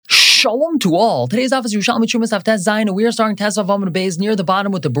Shalom to all. Today's office Yushalmi Chumas Aftes Zayin, and we are starting Tes Amud Beis near the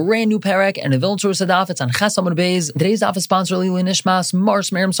bottom with the brand new parak and a Vilna Sadaf. It's on Ches Amud Beis. Today's office sponsor Lili Nishmas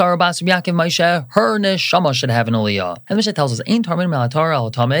Mars Miriam Sarah Bas Yaakov Moshe. Her neshama should have an aliyah. And the Mishnah tells us Ein Tarmin Malatar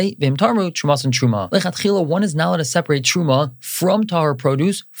Al Tamei Vim Tarmu Trumas and Truma. Lechatchila, one is not allowed to separate Truma from Tahar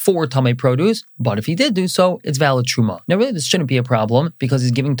produce for Tamei produce, but if he did do so, it's valid Truma. Now, really, this shouldn't be a problem because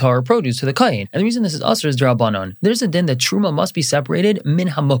he's giving Tahar produce to the Kayin. And the reason this is Usr is D'Rabbanan. There's a din that Truma must be separated min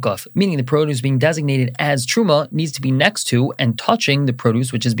hamukaf, meaning the produce being designated as Truma needs to be next to and touching the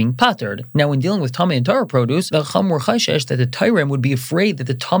produce which is being patered. Now, when dealing with Tamei and Tahar produce, the Chacham were chayshesh that the Tairim would be afraid that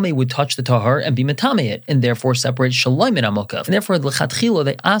the Tamei would touch the Tahar and be metame it, and therefore separate Shalom min hamukaf. And therefore, l'chatchila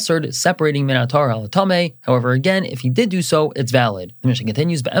they asered separating min Tahar al Tamei. However, again, if he did do so, it's valid. The Mishnah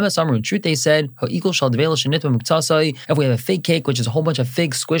continues, Be'emes Amar, in truth they said, ha'ikul shal devela shenitva miktsasai. If we have a fig cake, which is a whole bunch of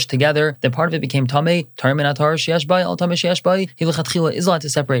figs squished together, then part of it became Tamei, Tar min Tahar sheyesh bai al Tamei sheyesh bai. He l'chatchila is allowed to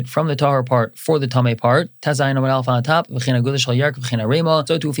separate from the Tahar part for the Tamei part. Tazayin amar alpha on top, v'china gulish al yark v'china rema.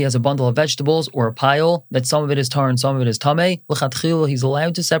 So too, if he has a bundle of vegetables or a pile that some of it is Tahar and some of it is Tamei, l'chatchila he's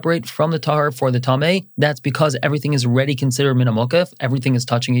allowed to separate from the Tahar for the Tamei. That's because everything is already considered min hamukaf. Everything is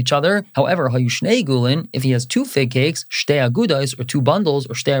touching each other. However, hayushnei gulin, if he has two fig cakes, shtei agudais or two bundles,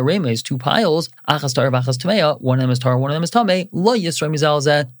 or shtei remes, two piles, achas Tahar v'achas Tamei, one of them is Tahar, one of them is Tamei, lo yisra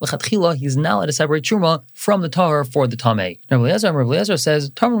mizalzeh, l'chatchila he's not allowed to separate Truma from the Tahar for the Tamei. Rabbi Eliezer says,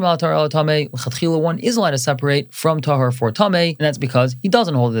 Tarmin mal Tahar al Tamei, l'chatchila one is allowed to separate from Tahar for Tamei, and that's because he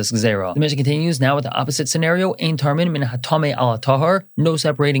doesn't hold this Gzeira. The Mishnah continues now with the opposite scenario, Ein Tarmin min hatamei ala Tahar, no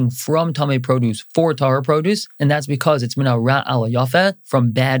separating from Tamei produce for Tahar produce, and that's because it's min ra ala yafeh,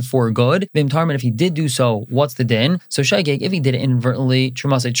 from bad for good. Vim Tarmin, if he did do so, what's the din? So Shaygeg, if he did it inadvertently,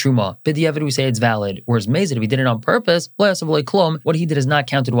 Truma say Truma. B'diavad we say it's valid. Whereas Mezid, if he did it on purpose, lo yasav lo klum, what he did is not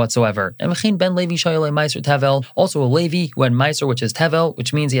counted whatsoever. And Mechin ben Levi shayolei meiser tevel, also a Levi who had meiser, which is tevel,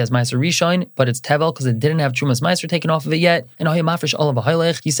 which means he has meiser rishon, but it's tevel because it didn't have Trumas meiser taken off of it yet. And Ahoy mafresh olav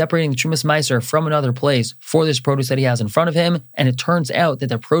haylech, he's separating the Trumas meiser from another place for this produce that he has in front of him. And it turns out that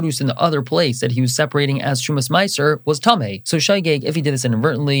the produce in the other place that he was separating as Trumas meiser was tamei. So Shaygeg, if he did this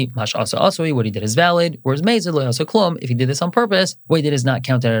inadvertently, mash asa asoi, what he did is valid. Whereas Mezid lo yasa klum, if he did this on purpose, what he did is not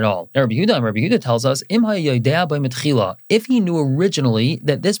counted at all. Now Rabbi Yehuda tells us, Im ha'yodea by mitchila, if he knew originally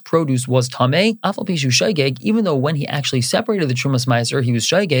that this produce was tamei, afal pishu shaygeg, even though when he actually separated the Trumas meiser, he was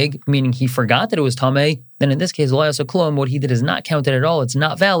shaygeg, meaning he forgot that it was tamei, then in this case, lo yasa klum, what he did is not counted at all. It's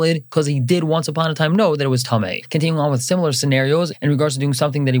not valid because he did once upon a time know that it was tamei. Continuing on with similar scenarios in regards to doing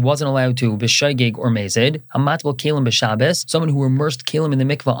something that he wasn't allowed to, b'shaygeg or mezid, hamatbel kelim b'Shabbos, someone who immersed kelim in the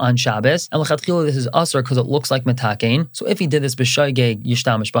mikvah on Shabbos, and l'chatchila this is usher because it looks like metakein. So if he did this b'shaygeg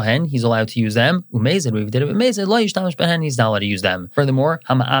yishtamish bahen, he's allowed to use them. Umezid, if he did it b'mezid, lo yishtamish bahen, he's not allowed to use them. Furthermore,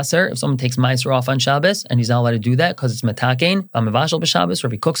 hama'aser, if someone takes meiser off on Shabbos and he's not allowed to do that because it's metakein, hamavashal b'Shabbos, or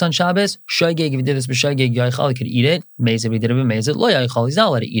if he cooks on Shabbos, shaygeg, if he did this b'shaygeg yaichal, he could eat it. Mezid, if he did it b'mezid, lo yaichal, he's not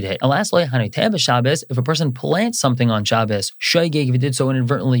allowed to eat it. And lastly, haneteh b'Shabbos, if a person plants something on Shabbos, shaygeg, if he did so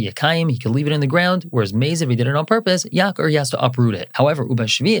inadvertently yakayim, he could leave it in the ground, whereas mezid, if he did it on purpose, yakar, he has to uproot it. However,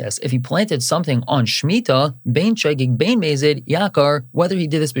 ubashvias, if he planted something on Shemitah, bein shaygeg, bein mezid, yakar, whether he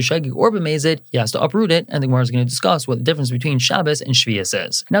did this b'shaygeg or b'mezid, he has to uproot it, and the Gemara is going to discuss what the difference between Shabbos and Shvias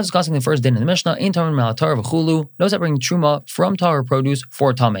is. Now discussing the first din in the Mishnah, Ein Tarmin mal Tahar v'chulu, no separating Truma from Tahar produce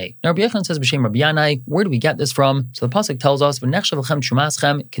for Tamei. Now Rabbi Yochanan says b'shem Rabbi Yanai, where do we get this from? So the pasuk tells us, v'nechshav lechem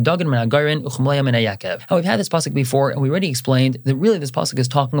trumaschem kedagan min hagarin uchumleya min hayakev. Now we've had this pasuk before, and we already explained that really this pasuk is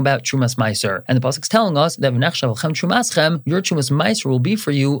talking about Trumas meiser, and the pasuk is telling us that v'nechshav lechem trumaschem, your Trumas meiser will be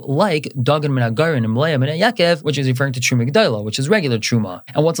for you like dagan min hagarin and mleya min hayakev, which is referring to Truma G'dayla, which is regular Truma.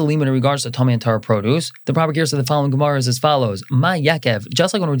 And what's a limit in regards to Tamei and Tahar produce? The proper gears of the following Gemara is as follows: Ma yakev,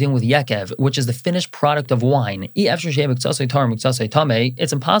 just like when we're dealing with yakev, which is the finished product of wine.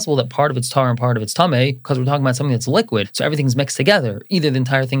 It's impossible that part of it's Tahar and part of it's Tamei, because we're talking about something that's liquid, so everything's mixed together. Either the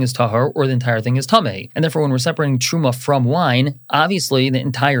entire thing is Tahar or the entire thing is Tamei. And therefore, when we're separating Truma from wine, obviously the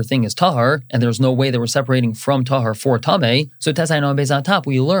entire thing is Tahar, and there's no way that we're separating from Tahar for Tamei. So Tesayin on Beis on top,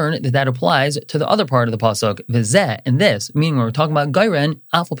 we learn that applies to the other part of the pasuk, v'zeh, and this, meaning when we're talking about Gairen,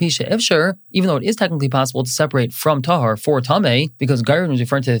 afal pisha ifshar, even though it is technically possible to separate from Tahar for Tamei, because Gairen is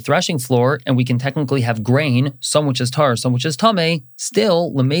referring to the threshing floor, and we can technically have grain, some which is Tahar, some which is Tamei,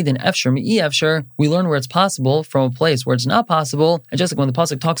 still, Lameidin Efshar, Mi'i Efshar, we learn where it's possible from a place where it's not possible, and just like when the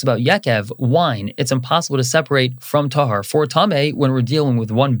pasuk talks about Yakev, wine, it's impossible to separate from Tahar for Tamei when we're dealing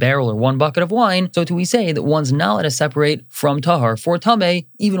with one barrel or one bucket of wine, so do we say that one's not allowed to separate from Tahar for Tamei,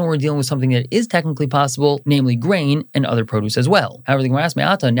 even when we're dealing with something that is technically possible, namely grain and other produce as well. However, the Gemara asks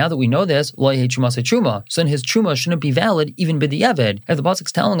Me'ata, now that we know this, lo yehi truma se truma, so then his truma shouldn't be valid even b'di'evid. If the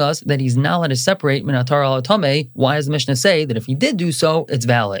pasuk's telling us that he's not allowed to separate min hatar al tamei, why does the Mishnah say that if he did do so, it's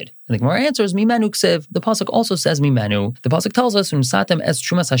valid? And the Gemara answers, Mimenu ksiv. The pasuk also says Mimenu. The pasuk tells us, Unsatem es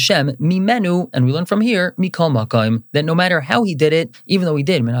Trumas Hashem Mimenu, and we learn from here, Mikol Makayim, that no matter how he did it, even though he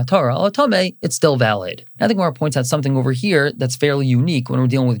did Minatar al Tame, it's still valid. Now the Gemara points out something over here that's fairly unique when we're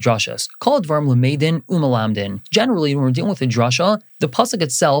dealing with drashas. Kol dvarim lemeidin umalamdin. Generally, when we're dealing with a drasha, the pasuk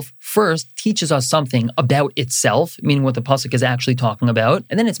itself first teaches us something about itself, meaning what the pasuk is actually talking about,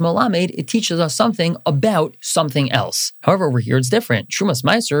 and then it's malamed, it teaches us something about something else. However, over here it's different. Trumas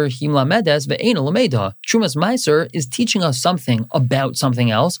Meiser him lamedes ve'ena lameda. Trumas Meiser is teaching us something about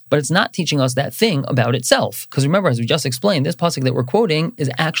something else, but it's not teaching us that thing about itself. Because remember, as we just explained, this pasuk that we're quoting is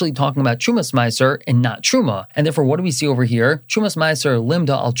actually talking about Trumas Meiser and not Truma. And therefore, what do we see over here? Trumas Meiser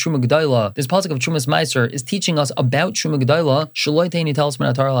limda al Truma Gedaila. This pasuk of Trumas Meiser is teaching us about Truma Gedaila.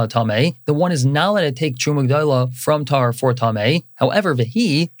 The one is not allowed to take Truma Gedaila from tar for tamei. However,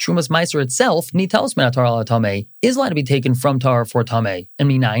 Vehi, Trumas Meiser itself, nitals minatar ala tamei, is allowed to be taken from tar for tamei. And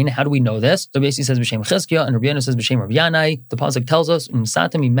minayin, how do we know this? So basically says b'shem Chizkiah, and Rabbi Yono says b'shem Rabbi Yanai. The pasuk tells us,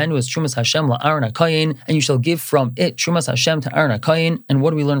 "Umsatem imenu es Trumas Hashem la'aron hakayin," and you shall give from it Trumas Hashem to Aron hakayin. And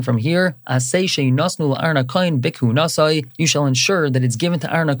what do we learn from here? Asay sheinasnu la'aron hakayin bikhu nasai. You shall ensure that it's given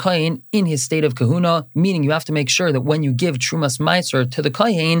to Aron hakayin in his state of kahuna, meaning you have to make sure that when you give Trumas Meiser to the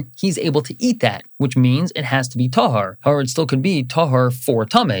kayin, he's able to eat that, which means it has to be tahar. However, it still could be tahar for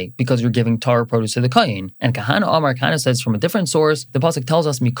tameh, because you're giving tahar produce to the kayin. And Kahana Amar Kahana says from a different source, the pasuk tells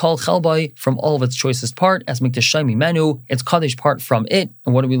us mikol chelbai, from all of its choicest part, as mikdashai mimenu, its kaddish part from it.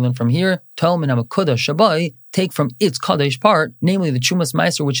 And what do we learn from here? Tel min hamakudah shabai, take from its Kaddish part, namely the Trumas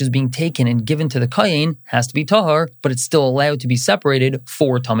Meiser, which is being taken and given to the Kayin, has to be Tahar, but it's still allowed to be separated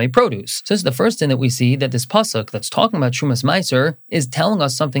for Tamei produce. So this is the first thing that we see, that this pasuk that's talking about Trumas Meiser is telling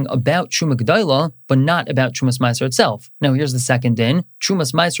us something about Truma Gedaila, but not about Trumas Meiser itself. Now here's the second din.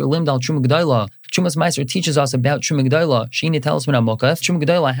 Trumas Meiser limdal Truma Gedaila. Trumas Meiser teaches us about Truma Gedaila. Sheina tells min hamokef. Truma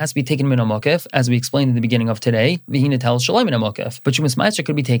Gedaila has to be taken min hamokef, as we explained in the beginning of today. Vihina tells shalom min hamokef. But Trumas Meiser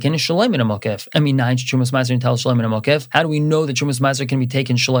could be taken shalom min hamokef. I mean, nine Trumas Meiser tells shalom min hamokef. How do we know that Trumas Meiser can be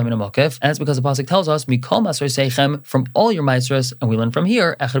taken shalom min hamokef? And that's because the pasuk tells us mikol maser seichem, from all your Meisers, and we learn from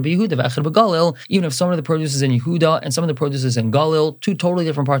here echad b'Yehuda v'echad b'Galil. Even if some of the produce is in Yehuda and some of the produce is in Galil, two totally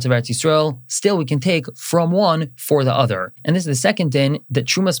different parts of Eretz Yisrael, still we can take from one for the other. And this is the second din, that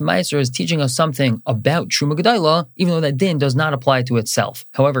Trumas Meiser is teaching us something about Truma Gedaila, even though that din does not apply to itself.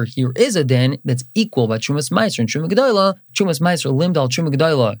 However, here is a din that's equal by Trumas Meiser and Truma Gedaila. Trumas Meiser limdal Truma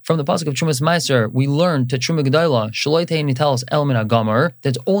Gedaila. From the pasuk of Trumas Meiser, we learn to Truma Gedaila shaloy tein nitelas el min hagomer,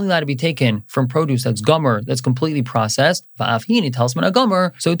 that's only allowed to be taken from produce that's gomer, that's completely processed. Va'af hi nitelas min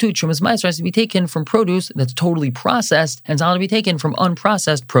hagomer. So too, Trumas Meiser has to be taken from produce that's totally processed, and it's not allowed to be taken from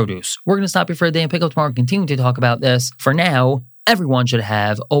unprocessed produce. We're going to stop here for a day and pick up tomorrow and continue to talk about this. For now, everyone should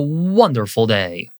have a wonderful day.